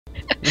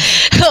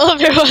Hello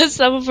everyone,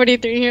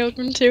 743 here,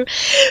 welcome to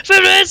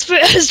 5 minutes for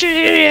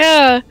Astroneer,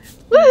 yeah!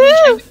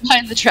 Woohoo!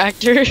 Behind the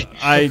tractor.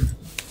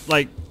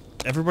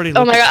 Everybody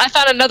Oh my god, I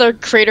found another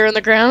crater in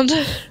the ground.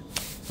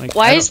 Like,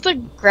 why is the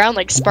ground,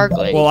 like,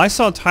 sparkling? Well, I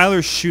saw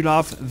Tyler shoot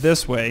off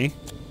this way,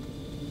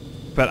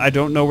 but I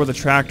don't know where the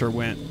tractor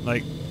went.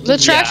 Like, the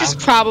tractor's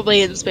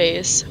probably in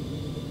space.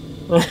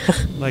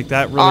 Like,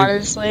 that really...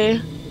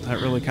 Honestly.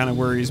 That really kind of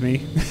worries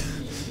me.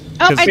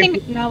 Oh, I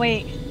think... No,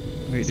 wait.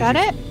 Is that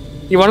it?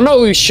 You want to know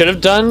what we should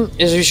have done?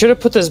 Is we should have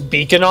put this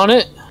beacon on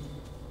it.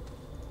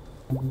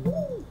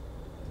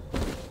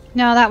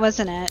 No, that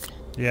wasn't it.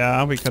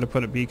 Yeah, we could have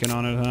put a beacon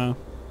on it, huh?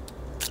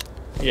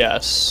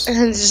 Yes.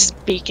 And it's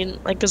just beacon,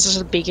 like this is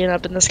a beacon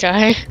up in the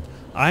sky.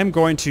 I'm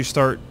going to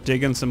start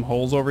digging some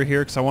holes over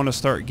here because I want to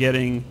start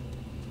getting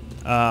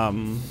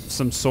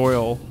some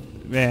soil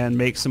and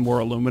make some more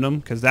aluminum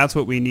because that's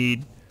what we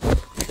need.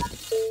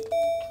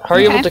 How are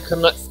you able to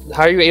collect?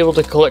 How are you able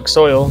to collect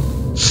soil?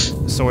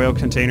 Soil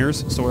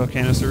containers, soil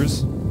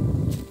canisters.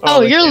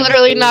 Oh, you're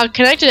literally not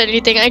connected to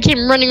anything. I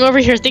came running over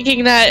here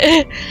thinking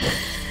that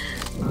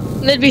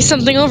there'd be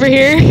something over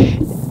here.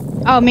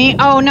 Oh, me?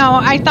 Oh, no.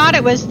 I thought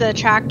it was the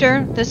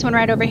tractor. This one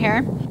right over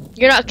here.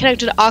 You're not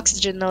connected to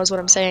oxygen, though, is what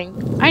I'm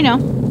saying. I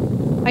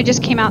know. I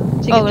just came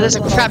out to get there's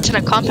a crap ton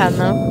of compound,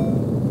 though.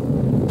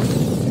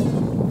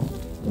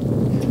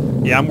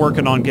 Yeah, I'm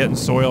working on getting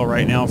soil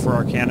right now for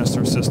our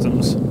canister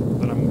systems.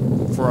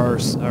 For our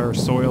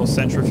soil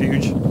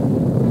centrifuge.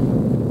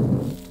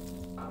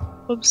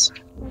 Oops.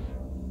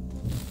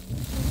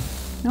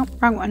 Nope,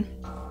 wrong one.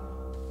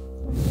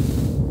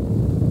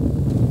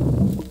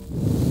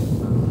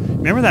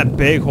 Remember that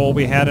big hole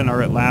we had in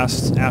our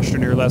last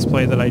Astroneer Let's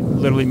Play that I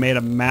literally made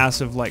a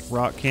massive, like,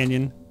 rock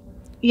canyon?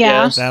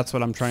 Yeah. That's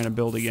what I'm trying to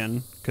build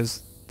again,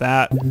 because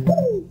that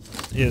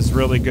is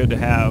really good to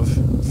have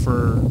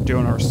for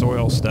doing our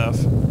soil stuff.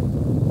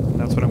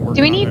 That's what I'm working on.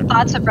 Do we need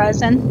lots of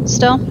resin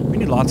still? We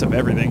need lots of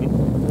everything.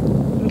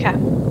 Okay.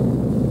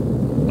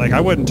 Like,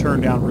 I wouldn't turn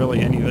down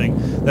really anything.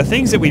 The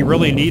things that we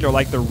really need are,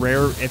 like, the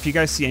rare... If you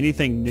guys see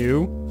anything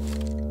new...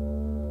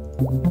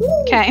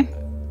 Okay.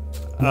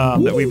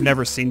 That we've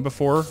never seen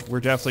before, we're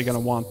definitely going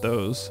to want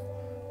those.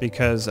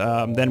 Because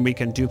then we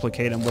can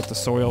duplicate them with the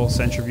soil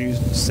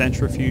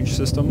centrifuge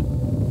system.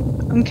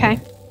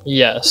 Okay.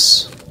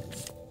 Yes.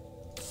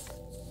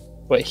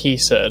 What he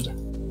said.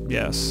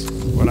 Yes,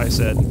 what I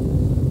said.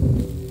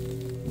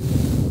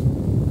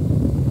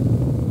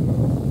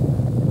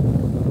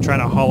 Trying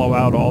to hollow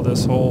out all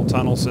this whole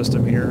tunnel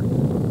system here.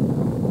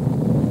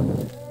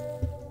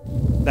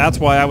 That's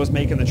why I was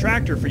making the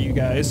tractor for you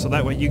guys, so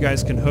that way you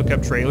guys can hook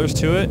up trailers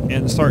to it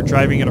and start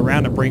driving it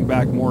around and bring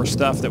back more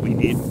stuff that we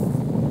need.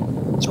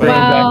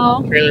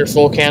 Well, trailers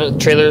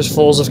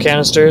fulls of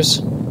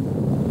canisters.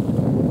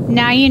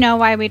 Now you know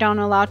why we don't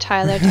allow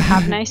Tyler to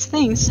have nice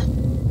things.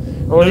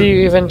 What are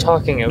you even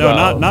talking about?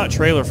 No, not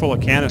trailer full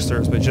of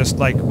canisters, but just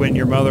like when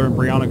your mother and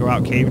Brianna go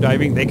out cave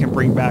diving, they can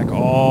bring back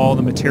all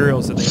the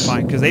materials that they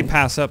find, because they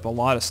pass up a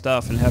lot of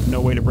stuff and have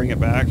no way to bring it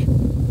back.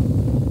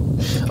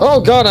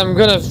 Oh god, I'm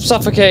gonna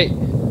suffocate!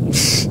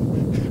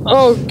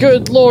 Oh,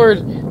 good lord!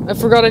 I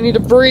forgot I need to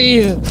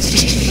breathe!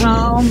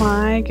 Oh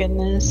my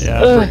goodness.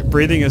 Yeah,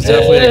 breathing is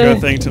definitely a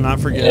good thing to not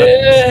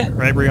forget.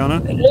 Right,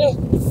 Brianna?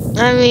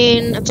 I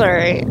mean, it's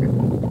alright.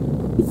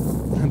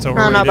 It's overrated.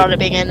 I don't know about it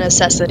being a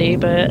necessity,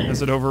 but...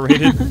 Is it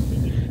overrated?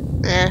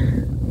 Eh.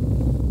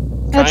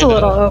 That's a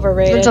little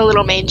overrated. It's a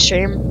little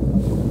mainstream.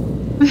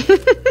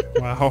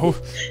 Wow.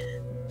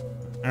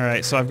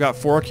 Alright, so I've got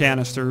 4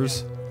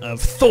 canisters of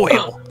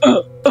soil.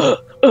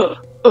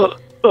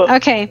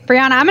 Okay,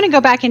 Brianna, I'm gonna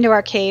go back into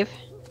our cave.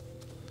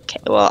 Okay,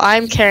 well,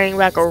 I'm carrying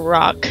back a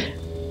rock.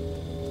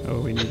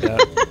 Oh, we need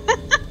that.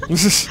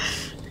 It's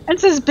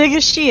as big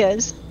as she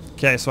is.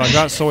 Okay, so I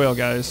got soil,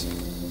 guys.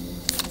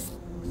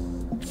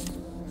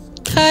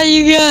 Hi,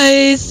 you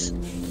guys.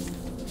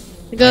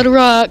 I got a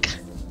rock.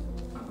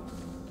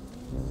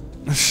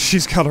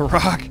 She's got a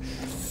rock.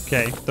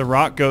 Okay, the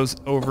rock goes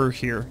over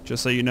here,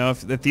 just so you know.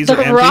 If these are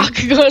empty... The rock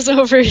goes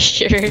over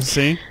here.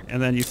 See?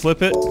 And then you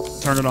flip it,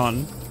 turn it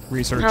on,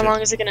 research it. How long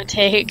is it gonna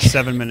take?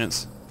 7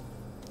 minutes.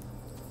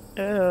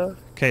 Oh.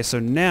 Okay, so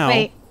now...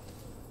 Wait,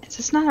 is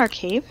this not our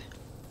cave?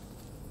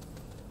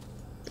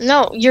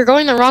 No, you're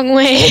going the wrong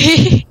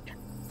way.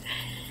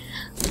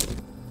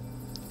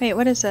 Wait,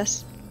 what is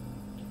this?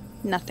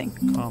 Nothing.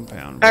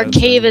 Compound. Our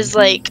cave is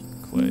like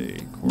clay,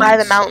 quartz, by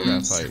the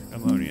mountains. graphite,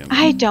 ammonium.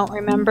 I don't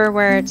remember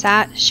where it's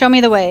at. Show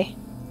me the way.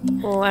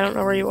 Well, I don't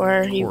know where you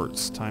are.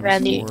 Quartz times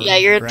Randy, 4, yeah,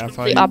 you're in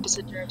graphite, the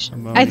opposite direction.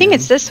 ammonium. I think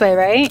it's this way,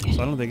 right?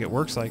 So I don't think it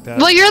works like that.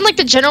 Well, you're in like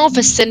the general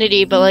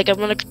vicinity, but like I'm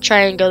gonna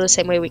try and go the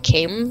same way we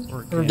came.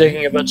 I'm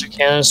digging a bunch of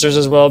canisters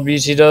as well,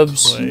 BT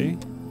dubs. Clay,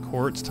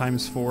 quartz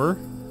times 4,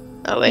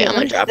 Oh wait, I'm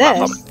gonna drop off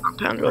all my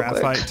compound real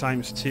graphite quick.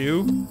 times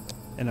 2,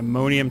 and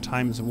ammonium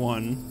times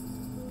 1.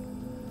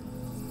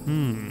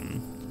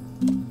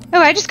 Oh,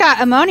 I just got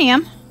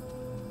ammonium.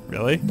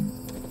 Really?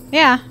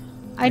 Yeah.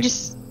 I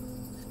just...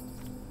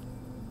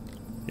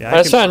 Yeah,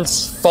 I just found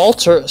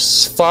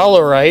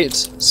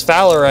sphalerite.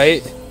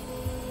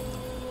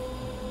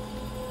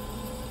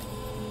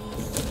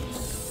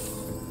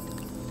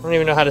 I don't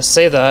even know how to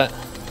say that.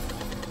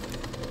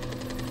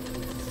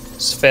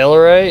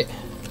 Sphalerite?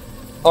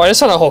 Oh, I just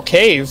found a whole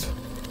cave.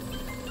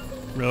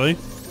 Really?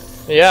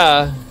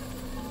 Yeah.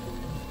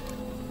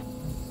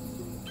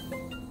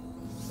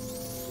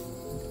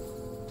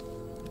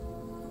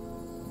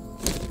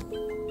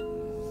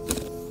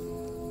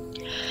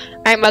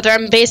 Alright, Mother,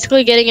 I'm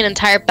basically getting an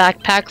entire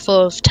backpack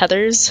full of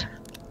tethers.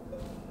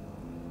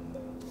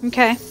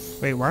 Okay.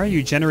 Wait, why are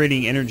you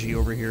generating energy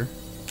over here?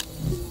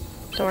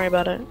 Don't worry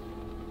about it.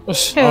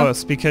 Oh,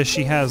 it's because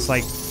she has,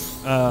 like,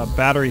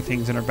 battery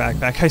things in her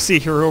backpack. I see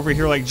her over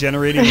here, like,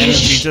 generating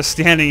energy just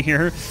standing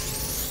here.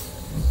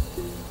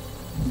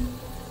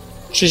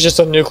 She's just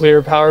a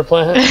nuclear power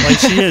plant. Like,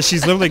 she is.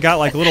 She's literally got,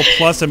 like, little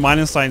plus and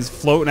minus signs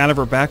floating out of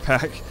her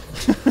backpack.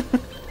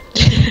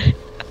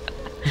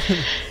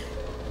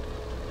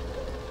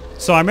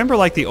 So I remember,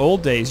 like, the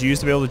old days, you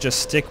used to be able to just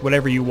stick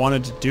whatever you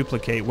wanted to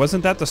duplicate.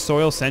 Wasn't that the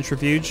soil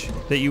centrifuge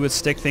that you would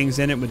stick things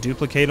in, it would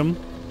duplicate them?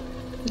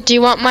 Do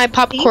you want my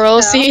pop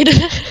coral seed?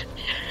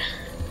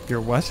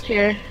 Your what?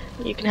 Here,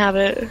 you can have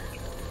it.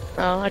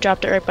 Oh, I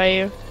dropped it right by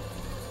you.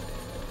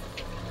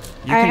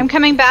 Alright, I'm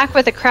coming back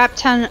with a crap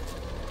ton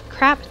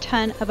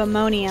of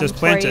ammonium just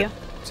plant for it. you.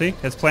 See?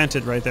 It's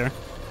planted right there.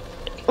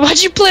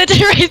 Why'd you plant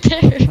it right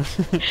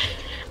there?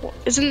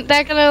 Isn't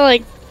that gonna,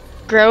 like,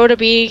 grow to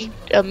be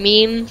a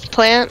mean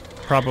plant?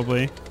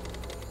 Probably.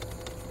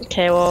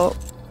 Okay, well...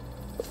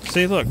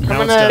 See, look. Now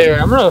gonna- it's done. Here,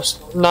 I'm gonna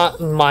not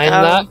mine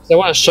that. I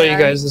want to show you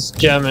guys this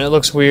gem, and it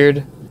looks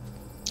weird.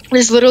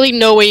 There's literally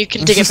no way you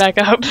can dig it back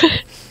up.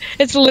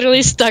 It's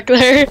literally stuck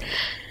there.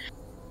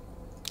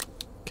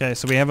 Okay,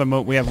 so we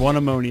have one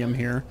ammonium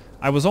here.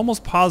 I was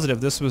almost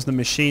positive this was the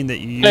machine that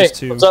you Hey, used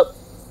to what's up?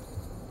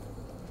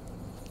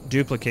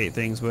 duplicate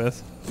things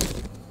with.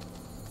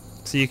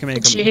 So you can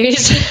make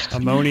Jeez.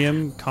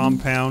 ammonium,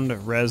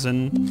 compound,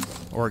 resin,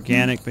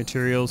 organic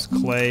materials,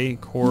 clay,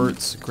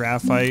 quartz,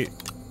 graphite.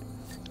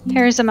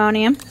 Here's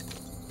ammonium.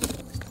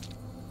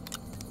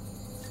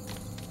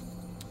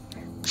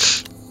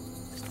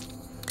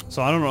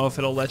 So I don't know if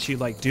it'll let you,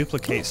 like,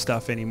 duplicate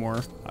stuff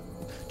anymore.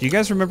 Do you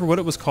guys remember what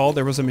it was called?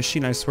 There was a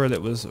machine, I swear,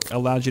 that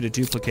allowed you to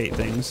duplicate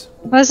things.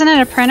 Wasn't it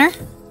a printer?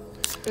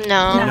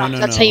 No, No,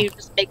 that's no. how you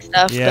just make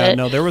stuff. Yeah, but...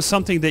 no, there was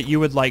something that you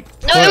would, like,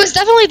 No, it was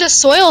definitely the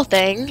soil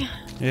thing.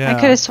 Yeah. I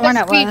could have sworn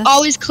it We was.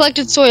 always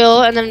collected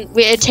soil, and then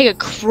we'd take a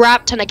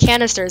crap ton of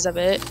canisters of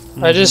it.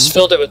 I just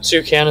filled it with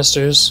 2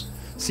 canisters.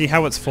 See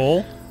how it's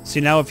full? See,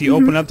 now if you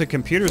open up the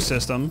computer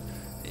system,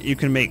 you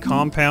can make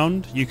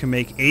compound, you can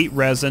make 8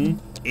 resin,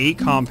 8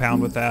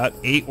 compound with that,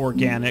 8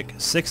 organic,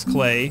 6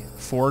 clay,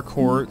 4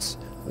 quartz,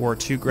 or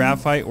 2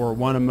 graphite, or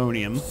 1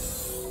 ammonium.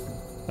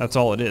 That's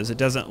all it is. It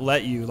doesn't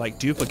let you, like,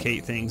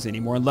 duplicate things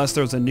anymore unless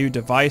there's a new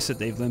device that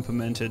they've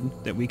implemented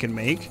that we can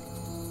make.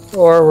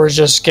 Or we're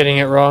just getting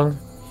it wrong.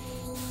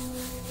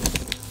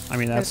 I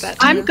mean, that's...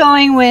 I'm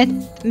going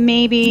with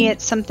maybe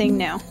it's something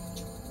new.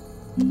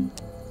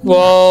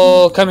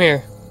 Well, come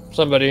here,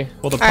 somebody.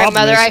 Well, the Alright, problem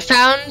Mother, is... I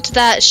found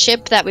that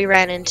ship that we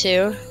ran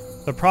into.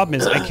 The problem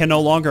is I can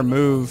no longer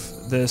move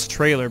this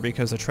trailer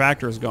because the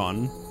tractor is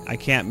gone. I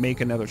can't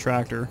make another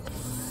tractor.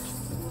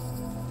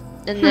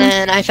 And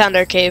then I found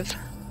our cave.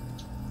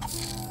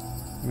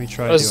 Let me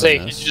try I was doing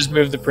saying, this. you just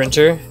move the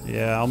printer.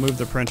 Yeah, I'll move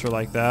the printer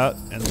like that,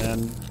 and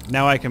then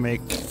now I can make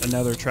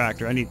another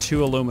tractor. I need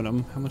 2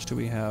 aluminum. How much do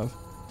we have?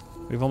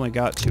 We've only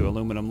got 2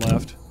 aluminum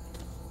left.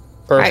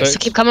 Alright, Perfect. so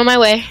keep coming my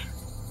way.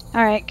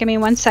 Alright, give me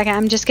 1 second.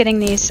 I'm just getting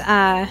these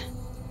Oh,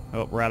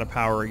 we're out of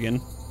power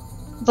again.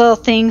 little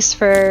things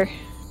for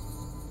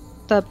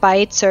the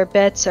bytes or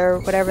bits or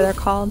whatever they're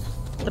called.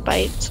 The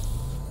bites.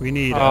 We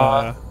need,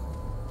 Yeah,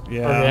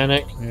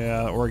 organic. organic.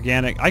 Yeah,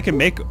 organic. I can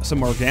make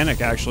some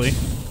organic, actually.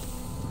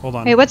 Hold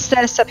on. Hey, what's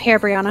this up here,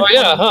 Brianna? Oh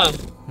yeah, huh?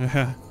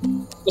 Yeah.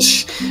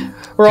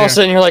 We're all Here.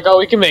 sitting here like, oh,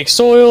 we can make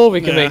soil, we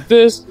can Yeah. make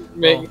this, we can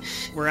make... Well,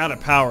 we're out of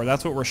power.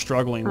 That's what we're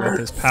struggling with,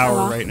 is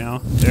power right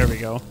now. There we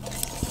go.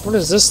 What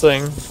is this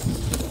thing?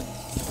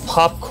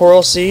 Pop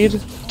coral seed?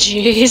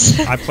 Jeez.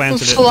 I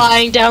planted it.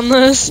 Flying down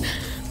this.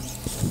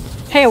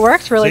 Hey, it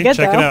worked really See? good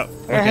Check though. it out.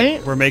 Look Right?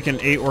 at- we're making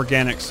 8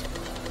 organics.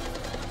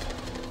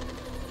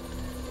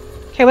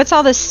 Okay, what's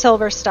all this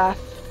silver stuff?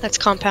 That's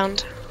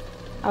compound.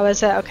 Oh,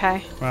 is it?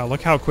 Okay. Wow,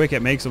 look how quick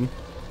it makes them.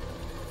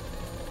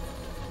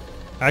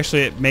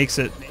 Actually, it makes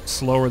it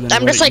slower than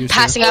I'm what just it like used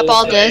passing to. up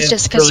all this It's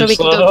just because so really we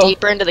can slow. go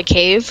deeper into the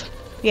cave.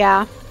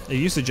 Yeah. It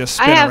used to just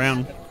I spin have-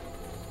 around.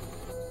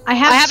 I I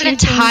have, have an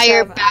 2 things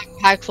entire of-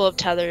 backpack full of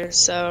tethers,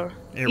 so...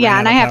 It Yeah, ran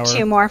and I out of have power.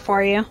 2 more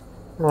for you.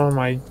 Oh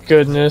my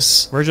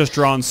goodness. We're just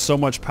drawing so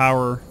much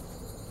power.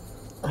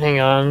 Hang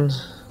on.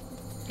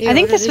 I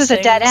think this was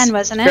a dead end,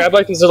 wasn't it? Grab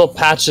like these little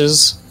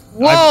patches.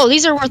 Whoa,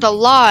 these are worth a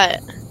lot.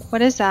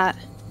 What is that?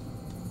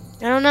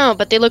 I don't know,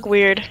 but they look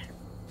weird.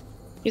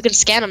 You can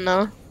scan them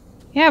though.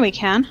 Yeah, we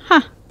can.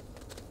 Huh.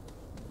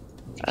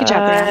 Good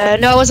job, Brianna.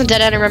 No, it wasn't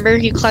dead end, remember?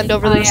 You climbed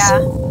over Oh, this. yeah.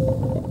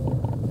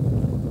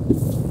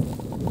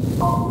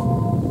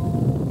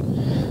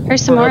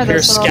 Here's some We're more up of here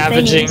those little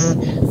scavenging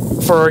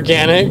thingies. for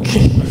organic.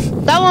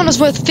 That one was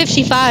worth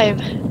 55.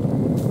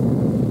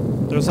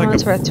 There's That like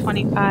one's a worth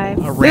 25.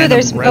 a Ooh, random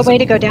there's a resin way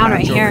to go down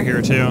right patch here. over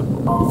here too,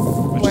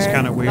 which is Where?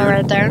 kind of weird. Oh,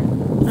 right there.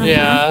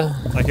 Yeah.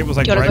 Like it was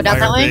like Do you wanna right go down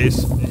by our that way?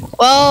 base.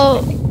 Well,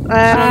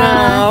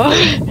 I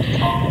don't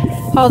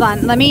know. Hold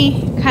on, let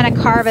me kind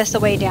of carve us a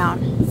way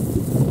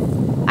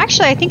down.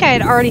 Actually, I think I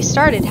had already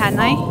started, hadn't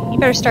I? You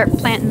better start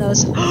planting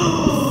those.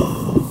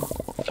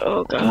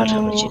 Oh god,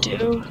 what did you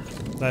do?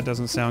 That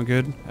doesn't sound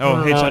good. Oh,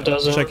 No, hey, it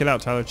doesn't. check it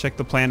out, Tyler. Check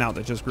the plant out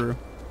that just grew.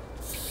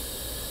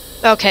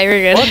 Okay,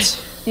 you're good.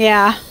 What?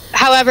 Yeah.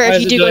 However, Why if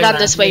is you it do go doing down that?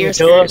 this way, Did you're it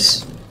kill screwed.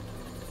 us?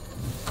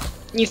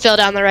 You fell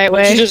down the right What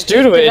did way. you just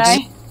do to it? Did It I?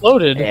 just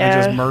exploded. I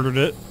Yeah. just murdered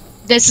it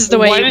This is the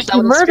way Why you did fell you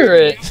and murder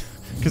screwed it? me.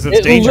 because it's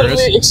It dangerous.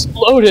 literally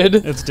exploded.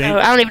 It's Oh,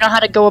 dangerous. I don't even know how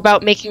to go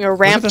about making a Look at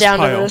ramp this down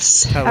pile. to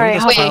this. Tyler, Alright, look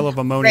at hold this pile on. of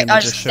ammonium Right, I'll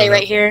that just just stay showed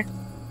right up. here.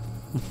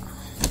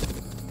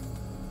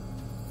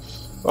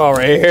 Oh,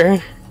 right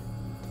here.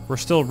 We're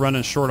still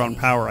running short on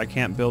power. I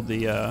can't build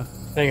the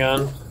Hang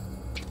on.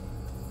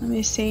 Let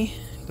me see.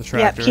 Yep,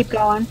 tractor. keep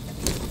going.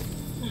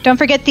 Don't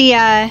forget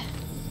the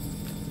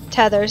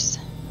tethers.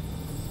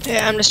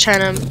 Yeah, I'm just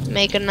trying to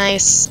make a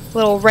nice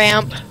little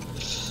ramp.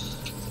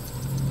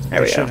 There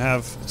We we should go.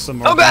 have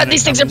some. Oh god, organic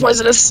these things are coming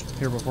poisonous.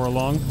 here before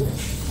long.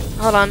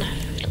 Hold on.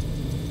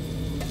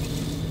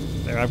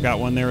 There, I've got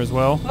one there as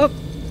well.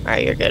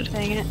 Alright, you're good.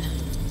 Dang it.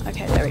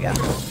 Okay, there we go.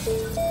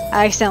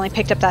 I accidentally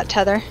picked up that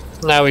tether.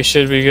 Now we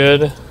should be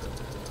good.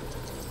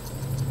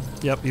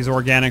 Yep, these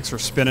organics are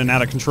spinning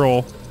out of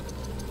control.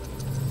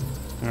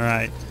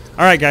 Alright.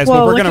 Alright guys, Whoa,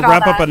 well we're look going to at all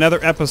wrap up that. another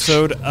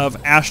episode of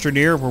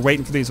Astroneer. We're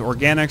waiting for these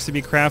organics to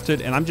be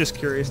crafted, and I'm just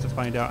curious to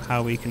find out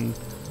how we can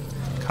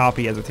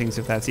copy other things,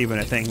 if that's even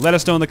a thing. Let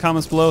us know in the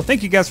comments below.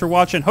 Thank you guys for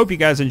watching. Hope you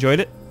guys enjoyed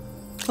it.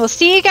 We'll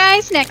see you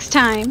guys next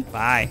time.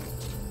 Bye.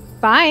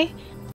 Bye.